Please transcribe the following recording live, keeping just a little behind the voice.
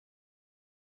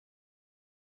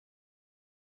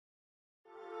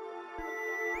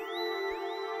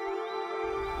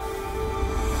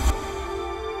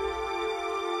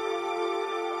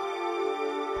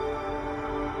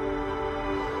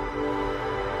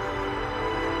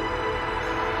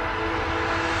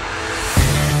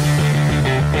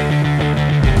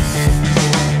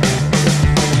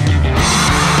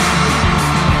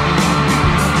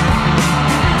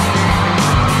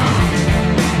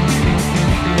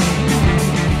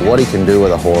What he can do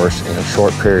with a horse in a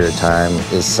short period of time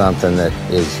is something that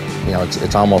is,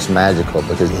 it's almost magical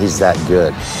because he's that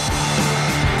good.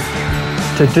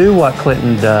 To do what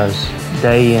Clinton does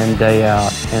day in, day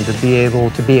out, and to be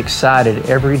able to be excited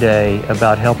every day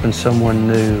about helping someone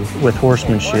new with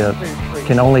horsemanship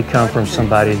can only come from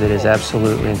somebody that is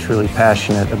absolutely and truly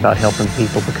passionate about helping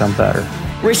people become better.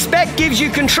 Respect gives you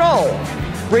control.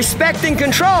 Respect and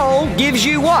control gives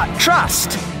you what?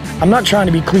 Trust. I'm not trying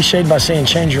to be cliched by saying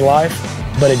change your life,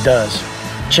 but it does.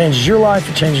 It changes your life,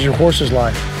 it changes your horse's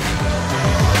life.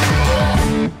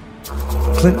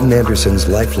 Clinton Anderson's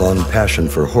lifelong passion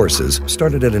for horses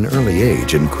started at an early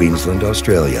age in Queensland,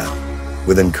 Australia.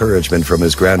 With encouragement from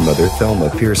his grandmother, Thelma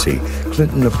Piercy,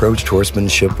 Clinton approached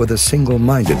horsemanship with a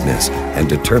single-mindedness and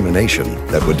determination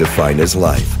that would define his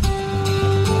life.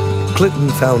 Clinton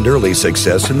found early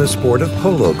success in the sport of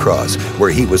polo cross, where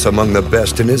he was among the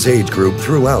best in his age group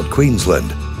throughout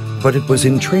Queensland. But it was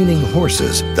in training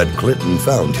horses that Clinton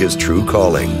found his true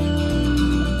calling.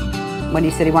 When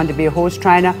he said he wanted to be a horse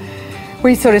trainer,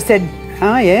 we sort of said,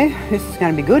 oh yeah, this is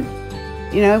going to be good.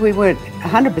 We weren't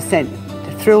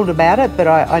 100% thrilled about it, but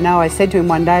I know I said to him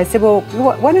one day, I said, well,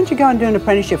 why don't you go and do an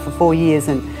apprenticeship for 4 years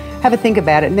and have a think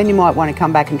about it, and then you might want to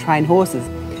come back and train horses.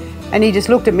 And he just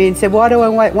looked at me and said, why do I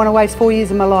want to waste 4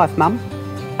 years of my life, Mum?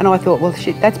 And I thought, well,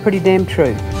 shit, that's pretty damn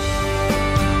true.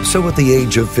 So at the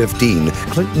age of 15,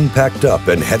 Clinton packed up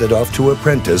and headed off to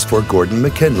apprentice for Gordon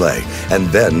McKinley and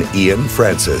then Ian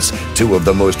Francis, two of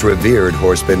the most revered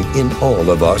horsemen in all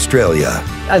of Australia.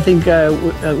 I think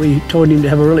we taught him to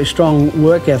have a really strong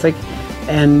work ethic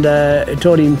and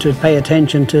taught him to pay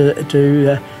attention to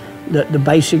the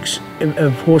basics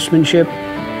of horsemanship.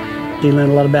 He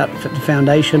learned a lot about the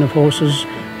foundation of horses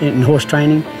in horse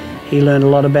training. He learned a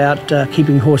lot about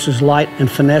keeping horses light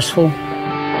and finesseful.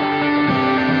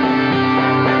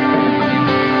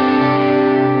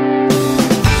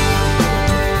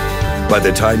 By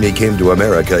the time he came to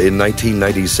America in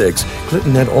 1996,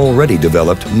 Clinton had already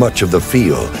developed much of the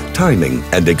feel, timing,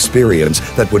 and experience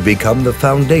that would become the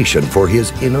foundation for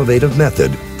his innovative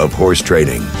method of horse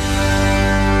training.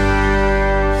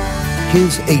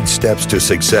 His 8 steps to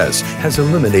success has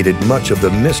eliminated much of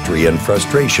the mystery and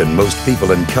frustration most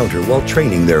people encounter while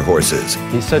training their horses.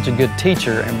 He's such a good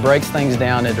teacher and breaks things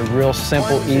down in a real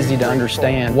simple, easy to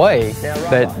understand way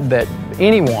that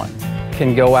anyone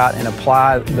can go out and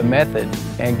apply the method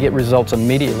and get results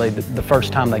immediately the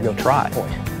first time they go try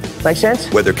it. Make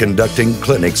sense? Whether conducting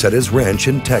clinics at his ranch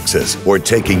in Texas or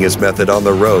taking his method on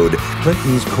the road,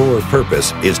 Clinton's core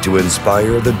purpose is to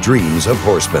inspire the dreams of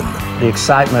horsemen. The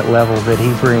excitement level that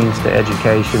he brings to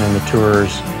education and the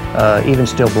tours even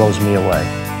still blows me away.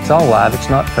 It's all live,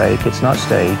 it's not fake, it's not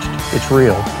staged, it's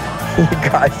real. You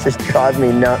guys just drive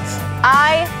me nuts.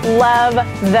 I love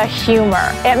the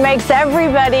humor. It makes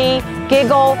everybody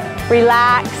giggle,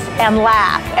 relax, and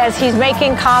laugh as he's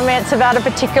making comments about a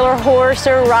particular horse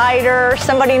or rider,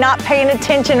 somebody not paying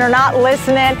attention or not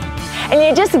listening. And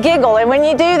you just giggle, and when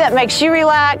you do, that makes you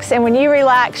relax, and when you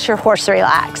relax, your horse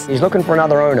relax. He's looking for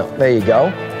another owner. There you go.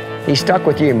 He's stuck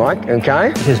with you, Mike,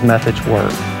 okay? His methods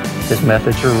work. His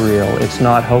methods are real. It's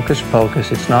not hocus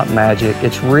pocus, it's not magic,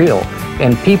 it's real.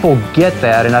 And people get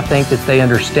that, and I think that they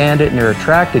understand it and they're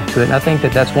attracted to it, and I think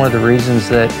that that's one of the reasons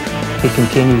that he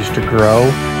continues to grow.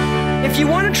 If you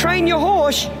want to train your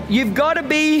horse, you've got to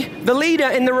be the leader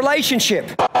in the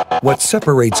relationship. What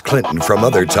separates Clinton from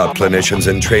other top clinicians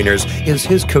and trainers is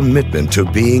his commitment to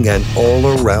being an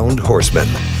all-around horseman,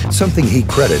 something he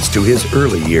credits to his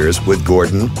early years with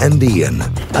Gordon and Ian.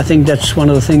 I think that's one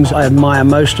of the things I admire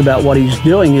most about what he's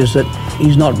doing is that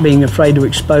he's not being afraid to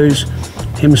expose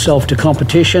himself to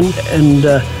competition and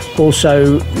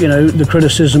also, the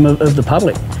criticism of the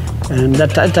public. And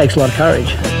that takes a lot of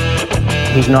courage.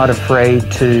 He's not afraid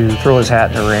to throw his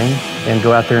hat in the ring and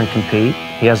go out there and compete.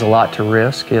 He has a lot to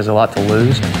risk, he has a lot to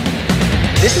lose.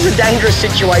 This is a dangerous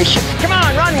situation. Come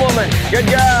on, run, woman. Good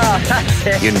girl. That's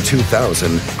it. In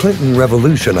 2000, Clinton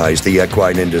revolutionized the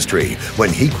equine industry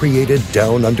when he created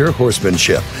Down Under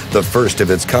Horsemanship, the first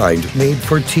of its kind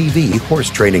made-for-TV horse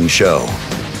training show.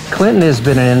 Clinton has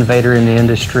been an innovator in the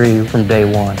industry from day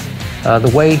one.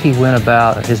 The way he went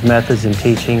about his methods in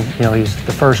teaching, he's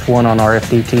the first one on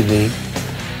LHMTV,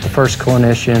 the first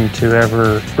clinician to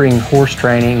ever bring horse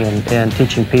training and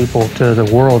teaching people to the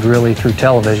world really through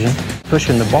television,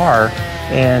 pushing the bar,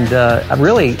 and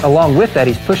really along with that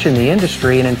he's pushing the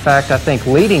industry, and in fact I think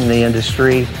leading the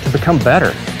industry to become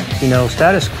better.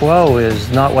 Status quo is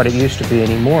not what it used to be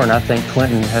anymore, and I think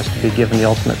Clinton has to be given the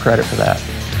ultimate credit for that.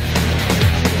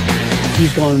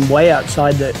 He's gone way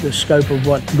outside the scope of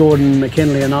what Gordon,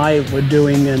 McKinley and I were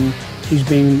doing, and he's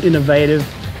been innovative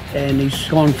and he's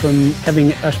gone from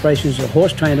having aspirations as a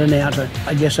horse trainer now to,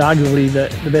 I guess, arguably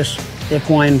the best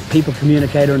equine people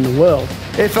communicator in the world.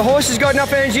 If a horse has got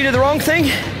enough energy to do the wrong thing,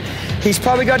 he's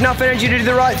probably got enough energy to do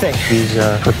the right thing. He's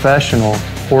a professional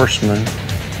horseman,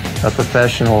 a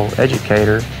professional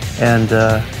educator, and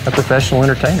a professional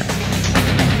entertainer.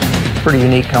 Pretty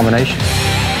unique combination.